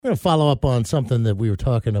going to follow up on something that we were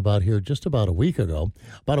talking about here just about a week ago.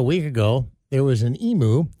 About a week ago, there was an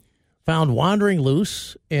emu found wandering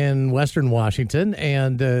loose in western Washington,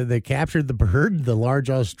 and they captured the bird, the large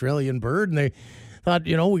Australian bird, and they thought,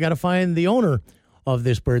 we got to find the owner of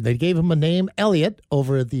this bird. They gave him a name, Elliott,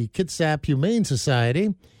 over at the Kitsap Humane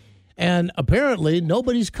Society, and apparently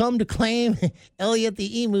nobody's come to claim Elliott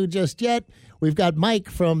the Emu just yet. We've got Mike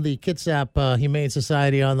from the Kitsap Humane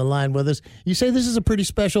Society on the line with us. You say this is a pretty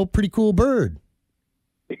special, pretty cool bird.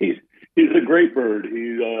 He's a great bird.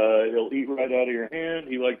 He'll eat right out of your hand.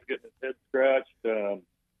 He likes getting his head scratched.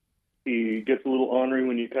 He gets a little ornery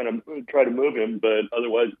when you kind of try to move him, but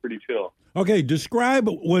otherwise pretty chill. Okay, describe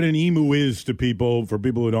what an emu is to people, for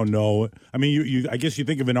people who don't know. I mean, I guess you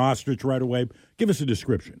think of an ostrich right away. Give us a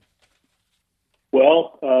description.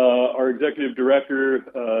 Well, our executive director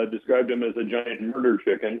described him as a giant murder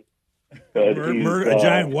chicken. A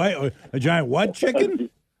giant what chicken?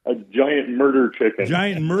 A giant murder chicken.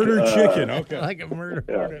 Giant murder chicken. Okay, like a murder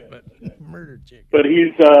hornet, but murder chicken. But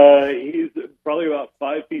he's probably about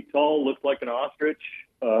 5 feet tall. Looks like an ostrich.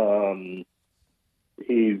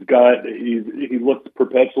 He looks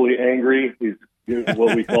perpetually angry. He's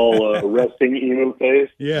what we call a resting emu face.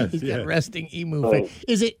 Yes, he's got resting emu face.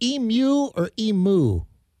 Is it emu or emu?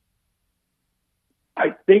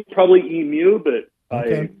 I think probably emu, but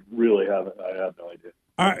okay. I really haven't. I have no idea.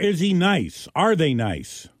 Is he nice? Are they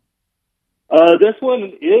nice? This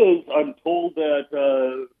one is. I'm told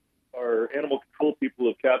that our animal control people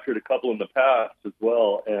have captured a couple in the past as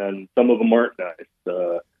well, and some of them aren't nice.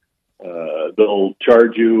 They'll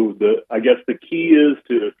charge you. I guess the key is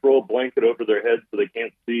to throw a blanket over their head so they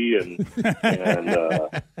can't see, and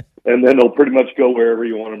then they'll pretty much go wherever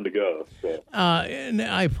you want them to go. So. And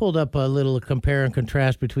I pulled up a little compare and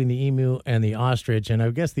contrast between the emu and the ostrich, and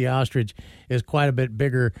I guess the ostrich is quite a bit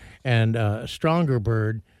bigger and stronger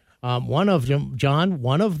bird. One of them, John,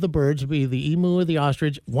 one of the birds, be the emu or the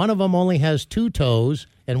ostrich, one of them only has 2 toes,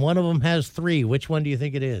 and one of them has 3. Which one do you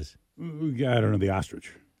think it is? I don't know, the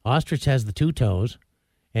ostrich. Ostrich has the 2 toes,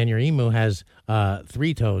 and your emu has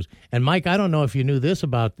 3 toes. And, Mike, I don't know if you knew this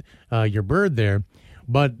about your bird there,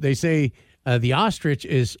 but they say the ostrich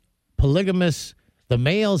is polygamous. The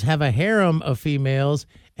males have a harem of females,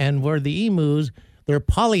 and where the emus, they're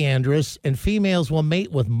polyandrous, and females will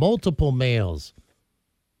mate with multiple males.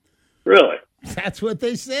 Really? That's what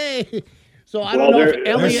they say. So I don't know if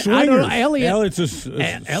Elliott. I don't know, Elliott's a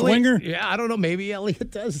swinger? Yeah, I don't know. Maybe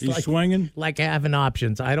Elliott does. He's swinging? Like having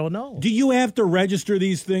options. I don't know. Do you have to register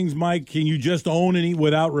these things, Mike? Can you just own any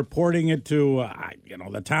without reporting it to,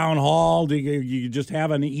 the town hall? Do you just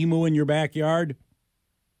have an emu in your backyard?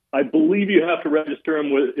 I believe you have to register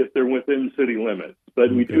them if they're within city limits.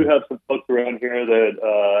 But we do have some folks around here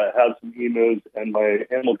that have some emus, and my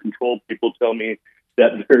animal control people tell me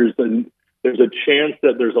that there's a chance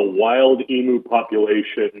that there's a wild emu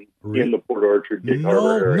population in the Port Orchard Gig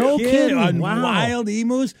Harbor area. No kidding. Wow. Wild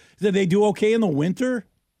emus? Do they do okay in the winter?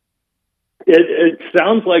 It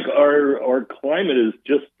sounds like our climate is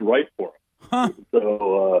just right for them. Huh.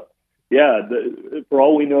 So, for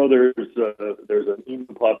all we know, there's an emu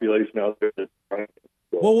population out there that's trying.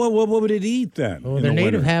 So. Well, what would it eat then? Well, their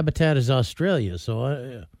native habitat is Australia,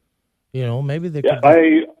 so maybe they could.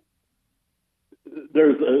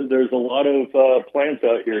 There's a lot of plants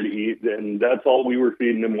out here to eat, and that's all we were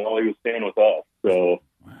feeding him while he was staying with us. So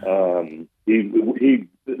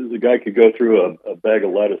the guy could go through a bag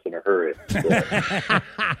of lettuce in a hurry. So.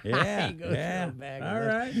 Yeah. All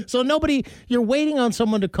right. So you're waiting on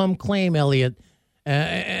someone to come claim Elliott,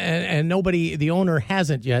 and nobody, the owner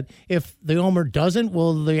hasn't yet. If the owner doesn't,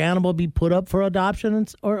 will the animal be put up for adoption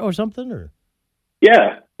or something? Or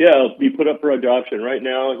yeah, it'll be put up for adoption. Right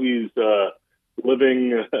now, he's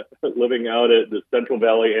living out at the Central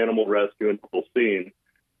Valley Animal Rescue in Holstein,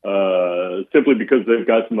 simply because they've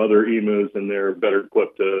got some other emus and they're better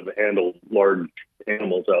equipped to handle large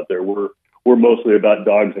animals out there. We're mostly about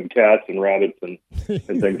dogs and cats and rabbits and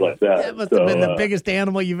things like that. That must have been the biggest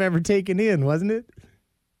animal you've ever taken in, wasn't it?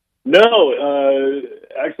 No,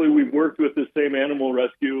 actually, we've worked with the same animal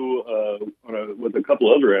rescue with a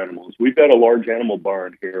couple other animals. We've got a large animal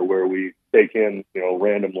barn here where we take in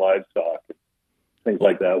random livestock. Things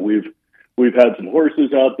like that. We've had some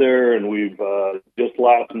horses out there, and we've just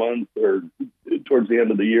last month or towards the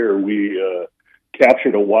end of the year, we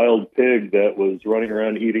captured a wild pig that was running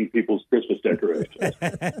around eating people's Christmas decorations.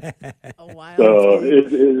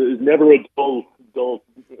 It's never a dull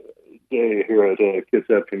day here at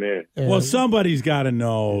Kitsap Humane. Well, somebody's got to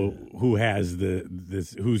know who has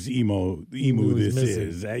whose emu this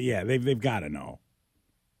is. They've got to know.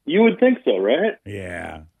 You would think so, right?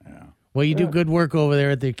 Yeah. Well, you do good work over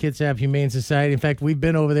there at the Kitsap Humane Society. In fact, we've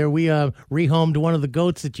been over there. We rehomed one of the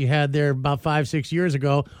goats that you had there about 5-6 years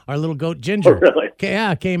ago. Our little goat Ginger. Oh, really?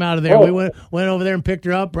 Yeah, came out of there. Oh. We went over there and picked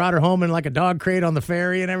her up, brought her home in like a dog crate on the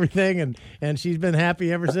ferry and everything, and she's been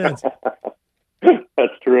happy ever since.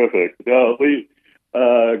 That's terrific. No, we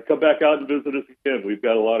come back out and visit us again. We've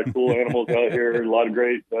got a lot of cool animals out here. A lot of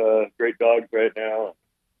great dogs right now.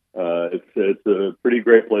 It's a pretty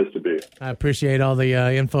great place to be. I appreciate all the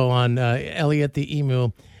info on Elliott the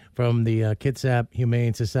Emu from the Kitsap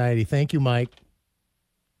Humane Society. Thank you, Mike.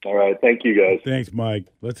 All right. Thank you, guys. Thanks, Mike.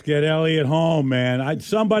 Let's get Elliott home, man.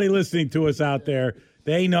 Somebody listening to us out there,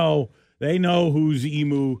 they know whose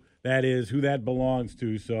emu that is, who that belongs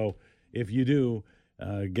to. So if you do,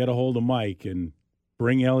 get a hold of Mike and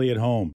bring Elliott home.